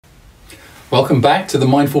Welcome back to the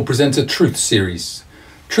Mindful Presenter Truth series.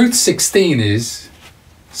 Truth 16 is,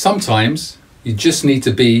 sometimes you just need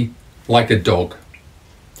to be like a dog.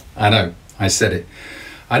 I know, I said it.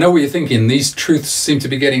 I know what you're thinking. These truths seem to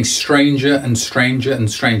be getting stranger and stranger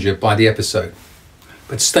and stranger by the episode.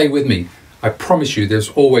 But stay with me. I promise you there's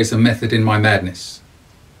always a method in my madness.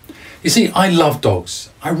 You see, I love dogs.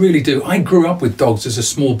 I really do. I grew up with dogs as a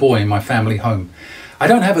small boy in my family home. I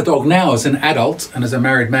don't have a dog now as an adult and as a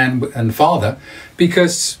married man and father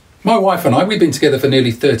because my wife and I, we've been together for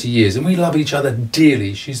nearly 30 years and we love each other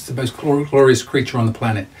dearly. She's the most glorious creature on the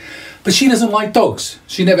planet. But she doesn't like dogs.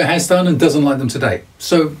 She never has done and doesn't like them today.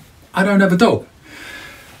 So I don't have a dog.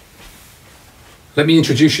 Let me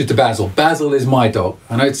introduce you to Basil. Basil is my dog.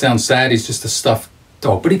 I know it sounds sad. He's just a stuffed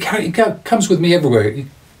dog, but he comes with me everywhere. He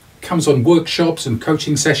comes on workshops and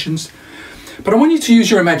coaching sessions. But I want you to use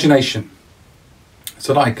your imagination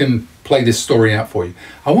so that I can play this story out for you.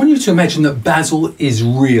 I want you to imagine that Basil is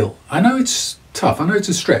real. I know it's tough, I know it's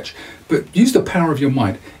a stretch, but use the power of your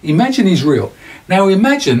mind. Imagine he's real. Now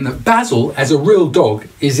imagine that Basil, as a real dog,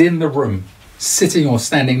 is in the room, sitting or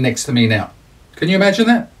standing next to me now. Can you imagine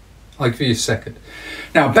that? I'll give you a second.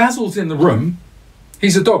 Now Basil's in the room.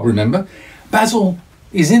 He's a dog, remember? Basil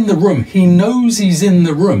is in the room. He knows he's in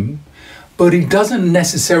the room, but he doesn't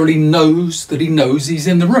necessarily knows that he knows he's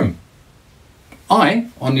in the room. I,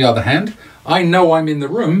 on the other hand, I know I'm in the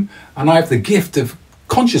room and I have the gift of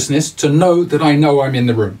consciousness to know that I know I'm in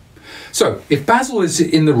the room. So if Basil is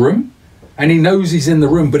in the room and he knows he's in the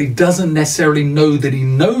room, but he doesn't necessarily know that he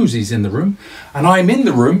knows he's in the room, and I'm in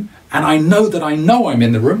the room and I know that I know I'm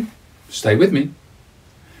in the room, stay with me.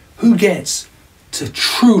 Who gets to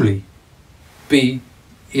truly be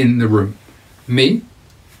in the room? Me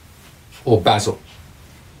or Basil?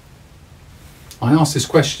 I ask this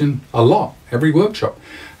question a lot, every workshop.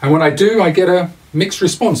 And when I do, I get a mixed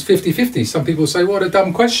response, 50-50. Some people say, what a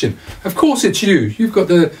dumb question. Of course it's you. You've got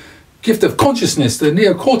the gift of consciousness, the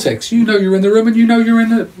neocortex. You know you're in the room and you know you're in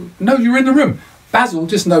the room. Basil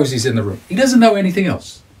just knows he's in the room. He doesn't know anything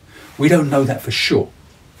else. We don't know that for sure,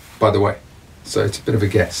 by the way. So it's a bit of a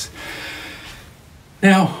guess.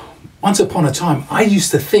 Now, once upon a time, I used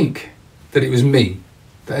to think that it was me,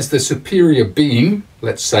 that as the superior being,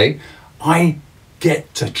 let's say, I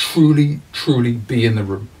get to truly be in the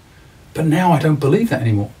room. But now I don't believe that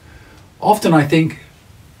anymore. Often I think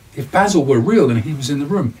if Basil were real and he was in the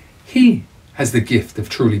room, he has the gift of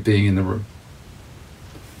truly being in the room.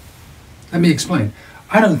 Let me explain.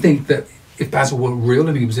 I don't think that if Basil were real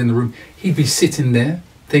and he was in the room, he'd be sitting there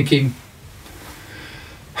thinking,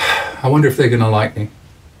 I wonder if they're going to like me.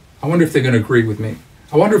 I wonder if they're going to agree with me.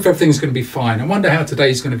 I wonder if everything's going to be fine. I wonder how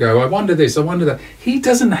today's going to go. I wonder this, I wonder that. He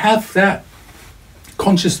doesn't have that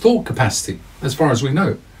conscious thought capacity, as far as we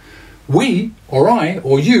know. We, or I,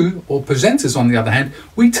 or you, or presenters on the other hand,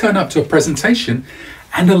 we turn up to a presentation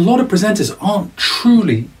and a lot of presenters aren't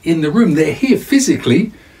truly in the room. They're here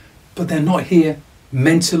physically, but they're not here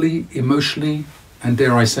mentally, emotionally, and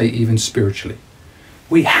dare I say even spiritually.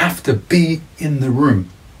 We have to be in the room.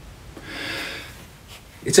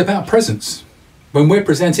 It's about presence. When we're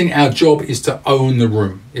presenting, our job is to own the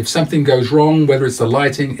room. If something goes wrong, whether it's the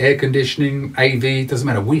lighting, air conditioning, AV, doesn't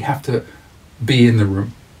matter. We have to be in the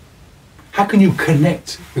room. How can you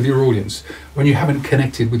connect with your audience when you haven't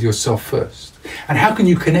connected with yourself first? And how can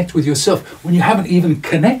you connect with yourself when you haven't even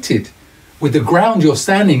connected with the ground you're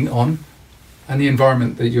standing on and the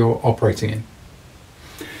environment that you're operating in?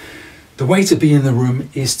 The way to be in the room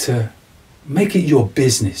is to make it your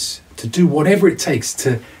business, to do whatever it takes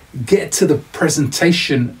to get to the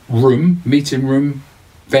presentation room, meeting room,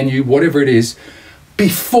 venue, whatever it is,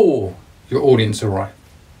 before your audience arrive.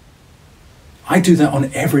 I do that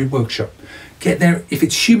on every workshop. Get there, if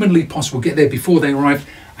it's humanly possible, get there before they arrive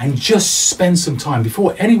and just spend some time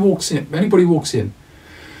before anybody walks in,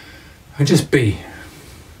 and just be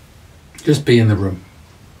in the room.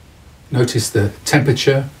 Notice the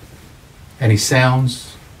temperature, any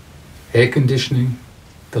sounds, air conditioning,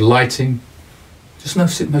 the lighting. Just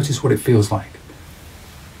notice what it feels like.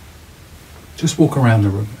 Just walk around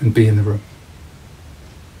the room and be in the room.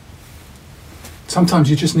 Sometimes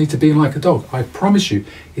you just need to be like a dog. I promise you,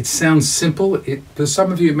 it sounds simple. For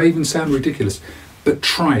some of you, it may even sound ridiculous, but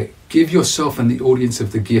try it. Give yourself and the audience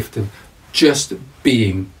of the gift of just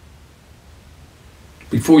being.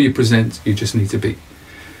 Before you present, you just need to be.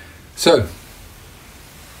 So,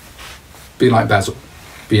 be like Basil.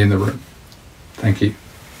 Be in the room. Thank you.